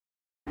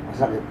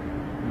sakit.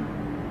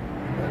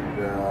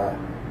 At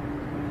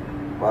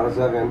para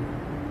sa akin,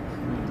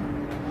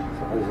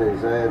 sa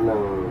kasaysayan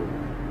ng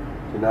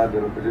Senado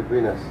ng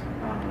Pilipinas,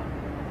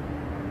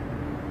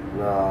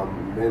 na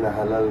may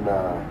nahalal na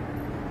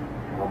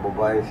mga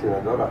babaeng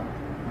senadora.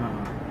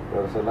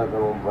 Pero sa lahat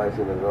ng mga babaeng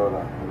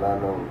senadora, wala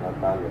nang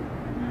natalo.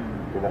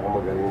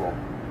 Pinakamagaling na.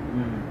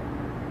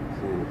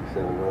 Si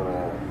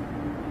Senadora,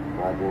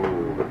 ating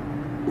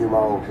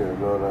imaong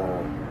Senadora,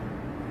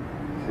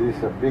 she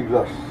is a big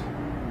loss,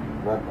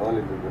 not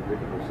only to the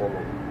people of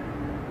Senate,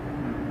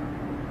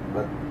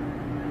 but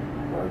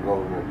our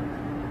government.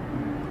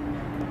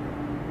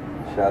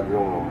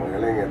 Masyadong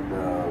magaling at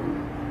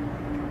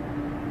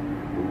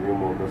hindi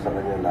mo doon sa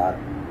kanya lahat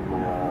yung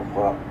mga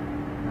corrupt.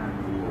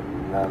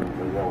 Lalo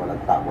talaga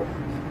walang takot.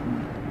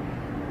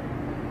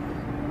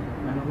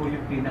 Ano po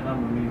yung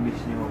pinaka-mamimiss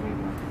niyo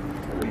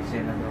kay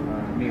Senator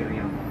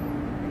Miriam?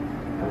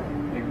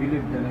 I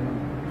believe talagang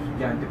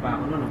estudyante pa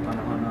ako noon,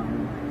 panahon ng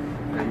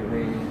kayo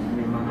ay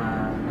may mga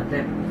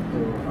attempt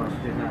to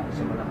oust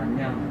sa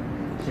Malacanang.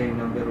 Siya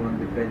yung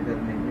 #1 defender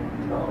ninyo.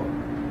 Oo.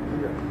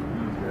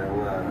 Kaya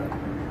nga,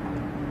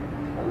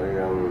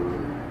 talagang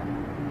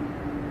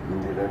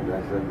hindi lang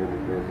dahil sa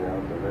dinipes niya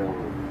ako, talagang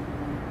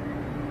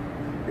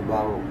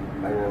ibang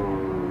kanyang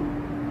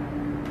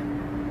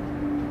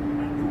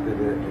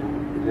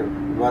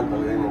iwan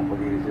talaga yung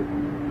pag-iisip.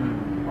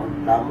 Pag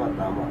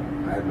tama,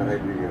 kahit na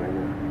kaibigan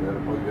niya. Pero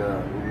pag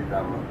hindi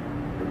tama,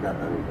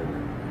 pagtatanong ka niya.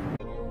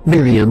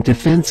 Miriam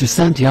Defensor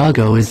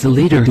Santiago is the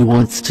leader who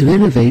wants to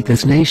innovate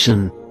this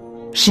nation.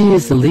 She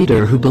is the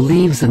leader who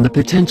believes in the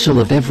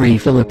potential of every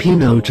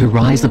Filipino to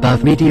rise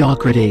above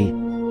mediocrity.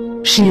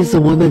 She is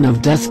a woman of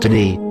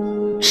destiny.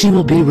 She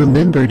will be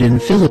remembered in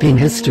Philippine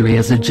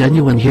history as a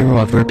genuine hero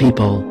of her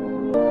people.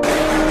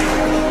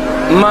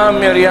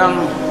 Ma'am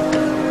Miriam,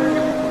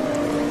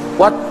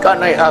 what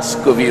can I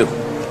ask of you?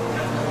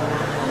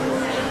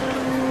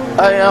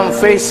 I am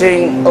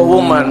facing a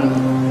woman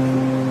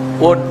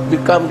who would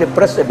become the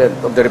President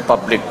of the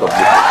Republic of the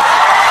Philippines.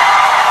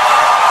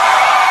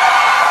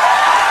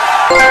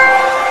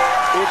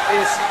 It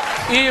is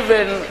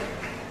even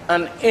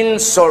an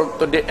insult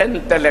to the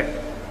intellect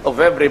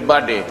of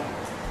everybody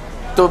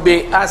to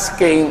be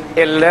asking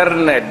a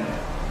learned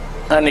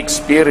and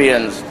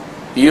experienced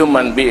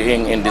human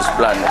being in this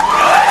planet.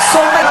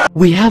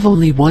 We have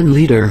only one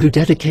leader who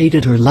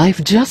dedicated her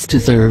life just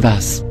to serve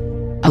us.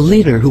 A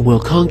leader who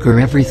will conquer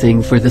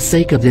everything for the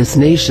sake of this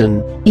nation,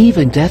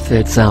 even death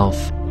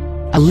itself.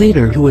 A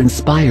leader who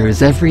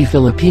inspires every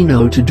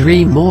Filipino to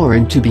dream more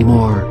and to be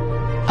more.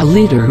 A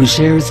leader who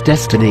shares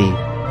destiny.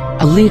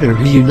 A leader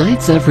who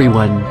unites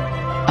everyone.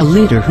 A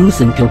leader who's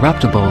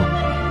incorruptible.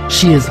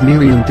 She is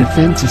Miriam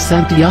Defensor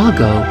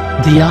Santiago,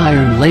 the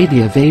Iron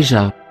Lady of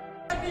Asia.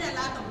 There have been a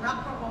lot of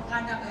rock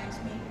propaganda against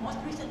me, most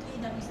recently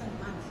in the recent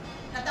months,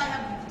 that I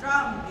have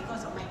withdrawn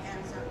because of my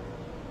cancer.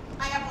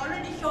 I have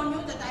already shown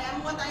you that I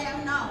am what I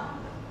am now.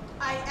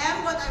 I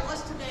am what I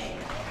was today.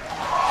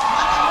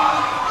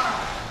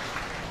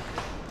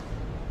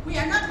 We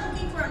are not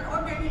looking for an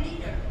ordinary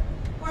leader,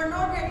 or an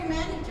ordinary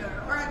manager,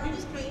 or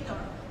administrator.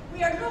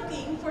 We are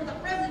looking for the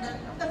President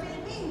of the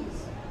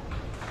Philippines.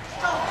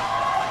 So,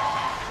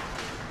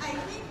 I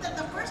think that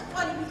the first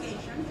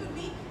qualification should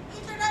be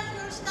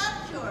international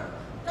stature.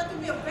 That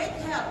will be of great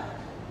help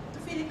to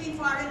Philippine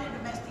foreign and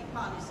domestic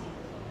policy.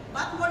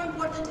 But more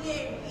importantly, I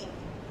repeat,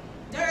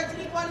 there are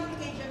 3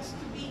 qualifications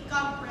to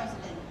become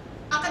president.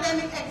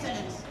 Academic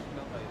excellence.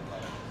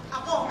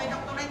 Ako, may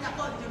doctorate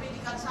ako in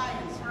juridical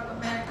science from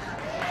America.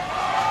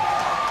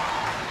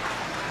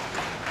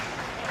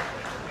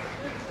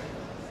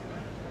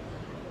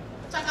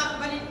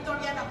 Saka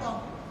valedictorian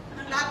ako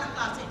ng lahat ng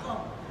klase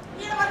ko.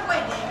 Hindi naman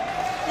pwede,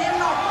 meron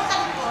ako sa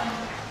likod,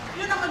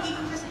 yun ang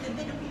magiging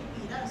presidente ng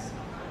Pilipinas.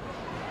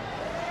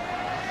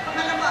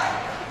 Pangalawa,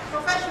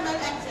 professional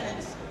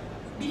excellence.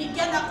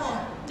 Binigyan ako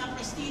ng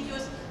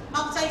prestigious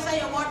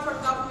Magsaysay Award for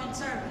Government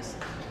Service.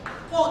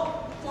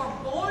 Quote, for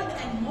bold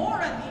and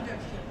moral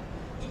leadership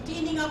in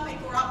cleaning up a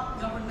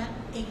corrupt government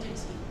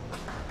agency.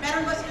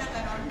 Meron ba silang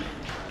ganon?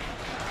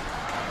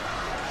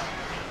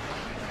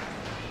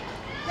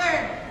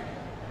 Third,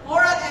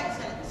 moral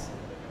excellence.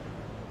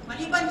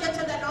 Maliban dyan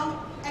sa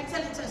dalawang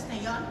excellences na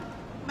yon,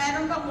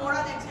 meron bang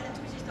moral excellence,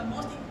 which is the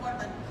most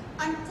important?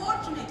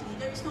 Unfortunately,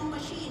 there is no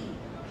machine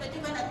that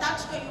you can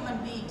attach to a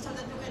human being so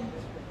that you can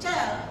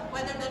tell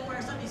whether that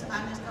person is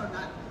honest or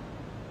not.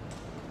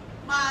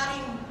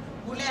 Maaring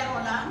bulero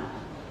lang,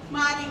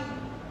 maaring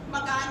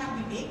magaan ang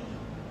bibig,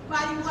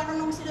 maaring kung ano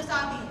nung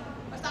sinasabi,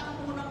 basta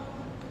kung unang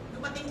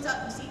dumating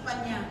sa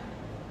isipan niya.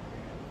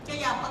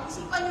 Kaya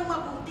pag-isipan niyo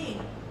mabuti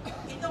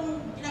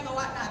itong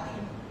ginagawa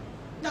natin.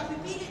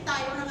 Nagpipili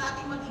tayo ng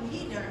ating maging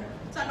leader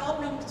sa loob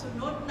ng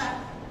sunod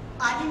na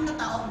 6 na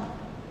taon.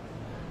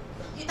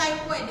 Hindi tayo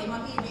pwede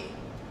mamili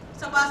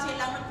sa base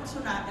lang ng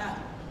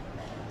kursunada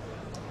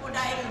o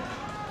dahil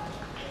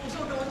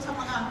uso doon sa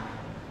mga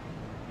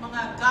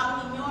gang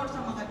ninyo or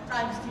sa mga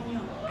tribes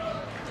ninyo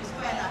sa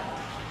eskwela.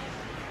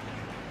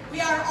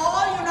 We are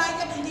all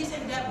united in this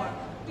endeavor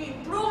to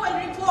improve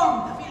and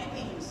reform the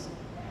Philippines.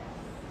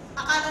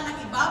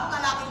 ba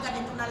palaging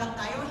ganito na lang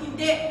tayo?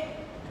 Hindi.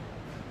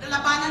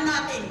 Lalabanan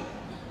natin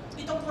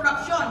itong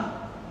korupsyon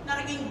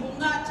na naging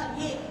bunga at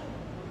sanhi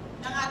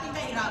ng ating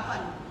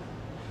kahirapan.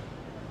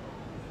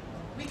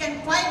 We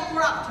can fight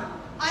corruption.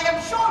 I have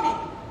shown it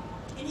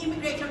in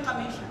Immigration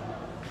Commission.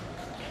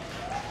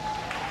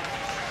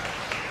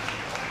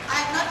 I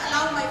have not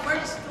allowed my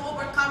words to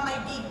overcome my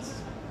deeds.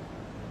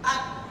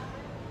 And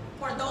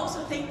for those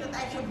who think that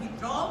I should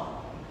withdraw,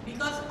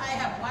 because I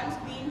have once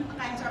been a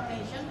cancer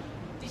patient,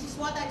 this is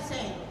what I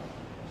say.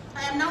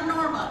 I am now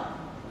normal.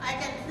 I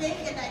can think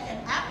and I can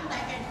act and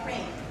I can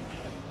pray.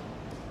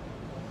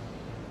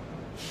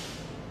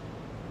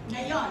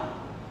 Ngayon,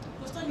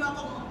 gusto niyo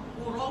akong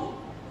urong?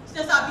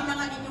 Sinasabi na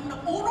nga ninyong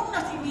nag-urong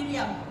na si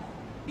Miriam.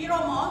 Biro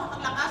mo,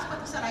 ang lakas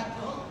pati sa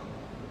radyo.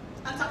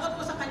 Ang sagot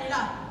ko sa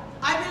kanila,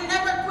 I will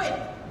never quit.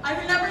 I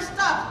will never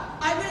stop.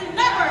 I will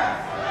never.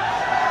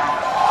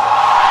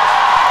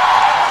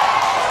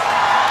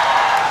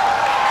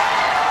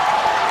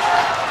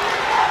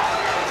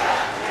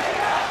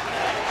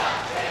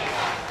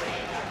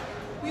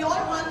 We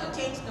all want to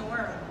change the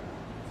world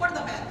for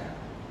the better.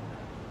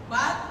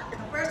 But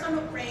the person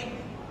who prayed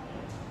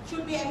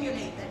should be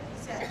emulated. He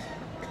said,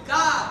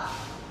 God,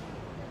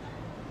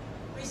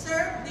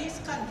 preserve this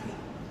country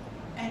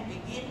and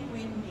begin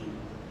with me.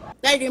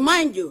 I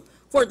remind you,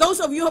 for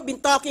those of you who have been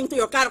talking to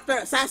your character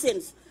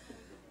assassins,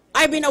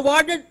 I've been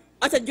awarded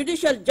as a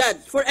judicial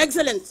judge for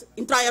excellence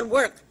in trial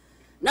work,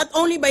 not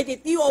only by the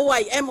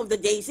TOYM of the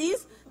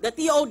JCs, the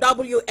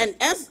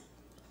TOWNS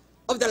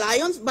of the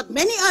Lions, but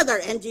many other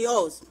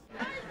NGOs.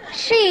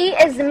 She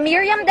is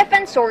Miriam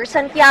Defensor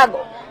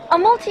Santiago, a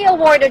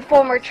multi-awarded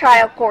former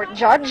trial court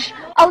judge,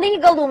 a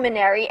legal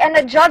luminary, and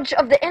a judge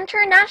of the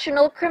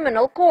International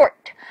Criminal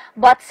Court.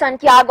 But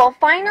Santiago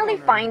finally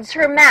finds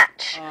her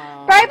match.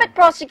 Private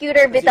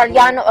Prosecutor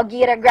Vitaliano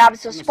Aguirre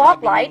grabs the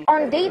spotlight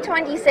on day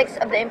 26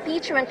 of the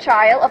impeachment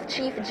trial of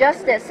Chief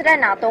Justice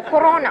Renato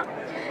Corona.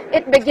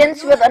 It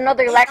begins with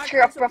another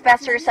lecture of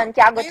Professor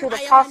Santiago to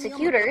the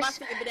prosecutors,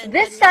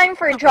 this time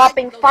for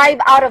dropping 5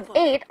 out of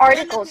 8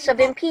 articles of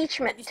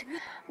impeachment.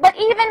 But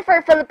even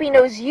for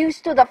Filipinos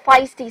used to the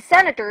feisty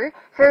senator,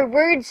 her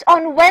words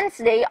on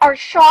Wednesday are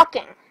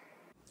shocking.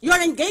 You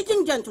are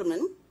engaging,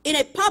 gentlemen, in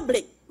a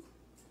public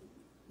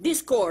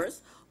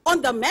discourse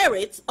on the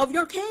merits of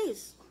your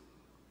case.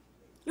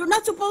 You're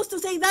not supposed to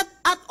say that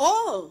at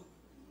all.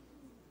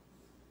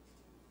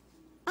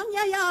 Ang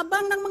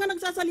yayabang ng mga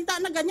nagsasalita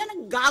na ganyan,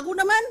 ang gago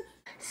naman.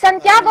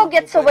 Santiago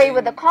gets away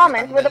with the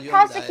comment, with the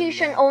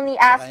prosecution only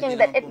asking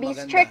that it be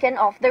stricken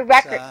off the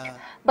record.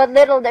 But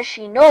little does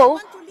she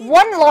know,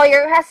 one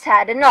lawyer has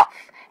had enough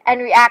and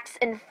reacts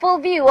in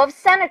full view of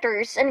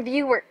senators and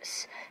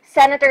viewers.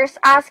 Senators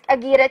ask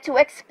Aguirre to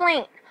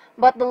explain,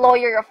 but the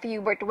lawyer of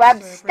Hubert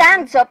Webb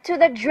stands up to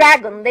the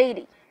Dragon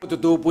Lady.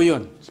 Totoo po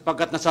yun,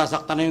 sapagkat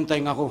nasasaktan na yung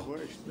tainga ko.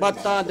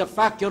 But the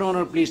fact, Your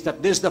Honor, please,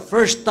 that this is the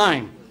first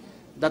time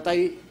that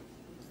I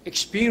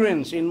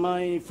experience in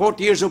my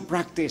 40 years of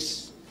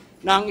practice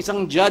na ang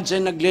isang judge ay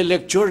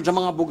nagle-lecture sa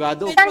mga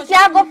abogado.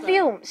 Santiago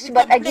fumes,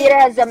 but Aguirre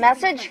has a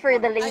message for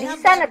the lady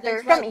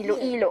senator from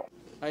Iloilo.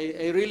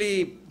 I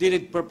really did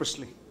it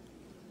purposely.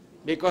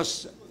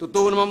 Because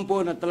totoo naman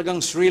po na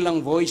talagang shrill ang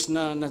voice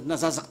na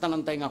nasasaktan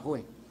ang tainga ko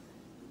eh.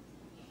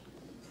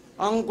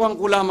 Ang kuwang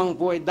ko lamang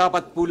po ay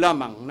dapat po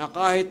lamang na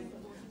kahit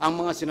ang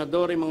mga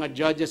senador, mga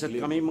judges at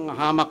kami mga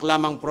hamak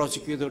lamang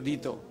prosecutor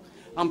dito,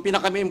 ang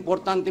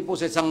pinaka-importante po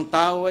sa isang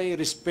tao ay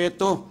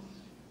respeto.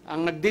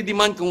 Ang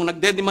nagdedemand, kung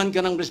nagdedemand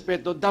ka ng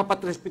respeto,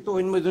 dapat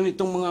respetuhin mo doon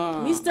itong mga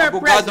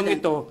abogadong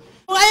ito.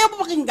 Kung ayaw mo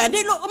pakinggan,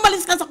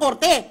 umalis ka sa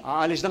korte.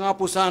 Aalis na nga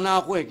po sana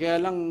ako eh, kaya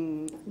lang...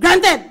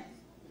 Granted!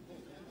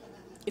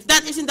 If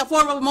that is in the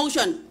form of a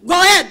motion, go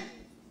ahead!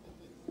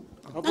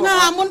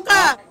 Nangahamon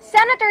ka!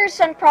 Senators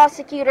and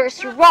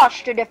prosecutors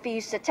rush to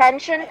diffuse the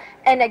tension,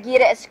 and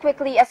Aguirre is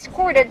quickly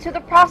escorted to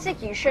the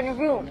prosecution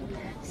room.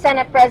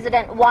 Senate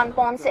President Juan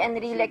Ponce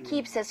Enrile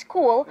keeps his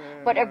cool,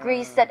 but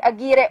agrees that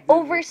Aguirre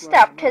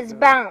overstepped his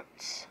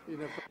bounds.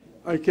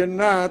 I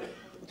cannot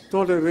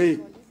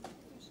tolerate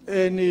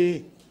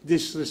any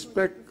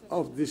disrespect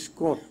of this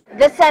court.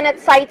 The Senate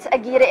cites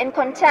Aguirre in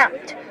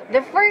contempt,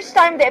 the first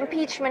time the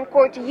impeachment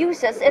court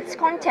uses its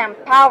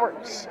contempt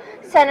powers.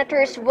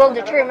 Senators will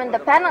determine the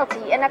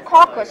penalty in a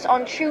caucus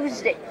on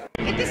Tuesday.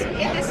 It is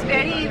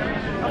very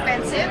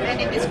offensive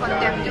and it is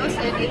contemptuous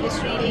and it is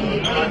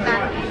really a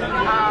blatant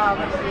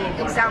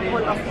example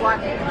of what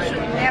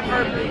should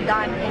never be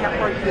done in a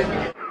courtroom.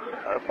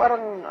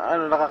 Parang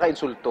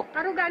nakaka-insulto.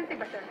 Arrogante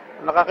ba sir?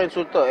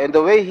 Nakaka-insulto. And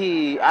the way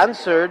he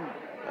answered,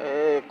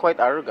 quite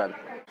arrogant.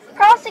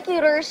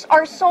 Prosecutors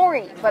are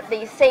sorry, but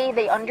they say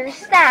they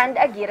understand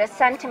Aguirre's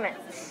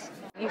sentiments.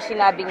 Yung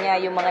sinabi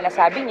niya, yung mga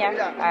nasabi niya,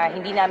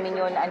 hindi namin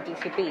yun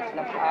anticipate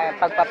na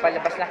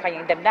pagpapalabas ng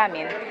kanyang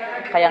damdamin.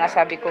 Kaya nga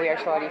sabi ko, we are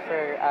sorry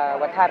for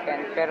what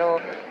happened. Pero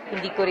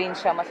hindi ko rin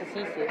siya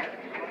masisisi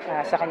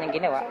sa kanyang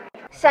ginawa.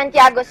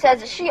 Santiago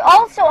says she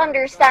also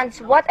understands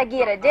what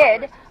Aguirre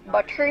did,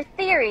 but her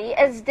theory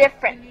is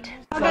different.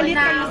 Magalit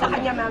kayo sa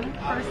kanya, ma'am,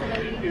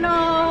 personally?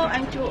 No,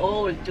 I'm too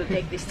old to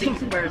take these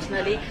things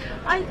personally.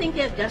 I think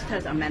he just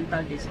has a mental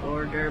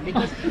disorder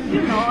because,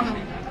 you know,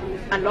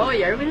 a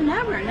lawyer will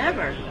never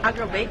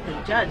aggravate the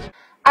judge.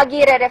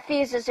 Aguirre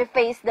refuses to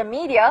face the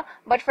media,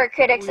 but for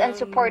critics and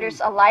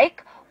supporters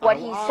alike, what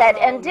he said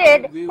and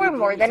did were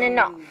more than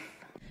enough.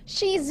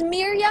 She's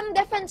Miriam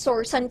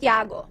Defensor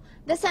Santiago.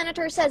 The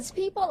senator says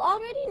people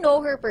already know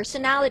her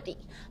personality,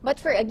 but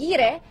for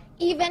Aguirre,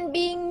 even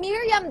being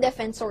Miriam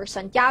Defensor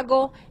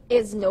Santiago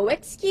is no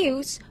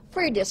excuse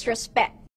for disrespect.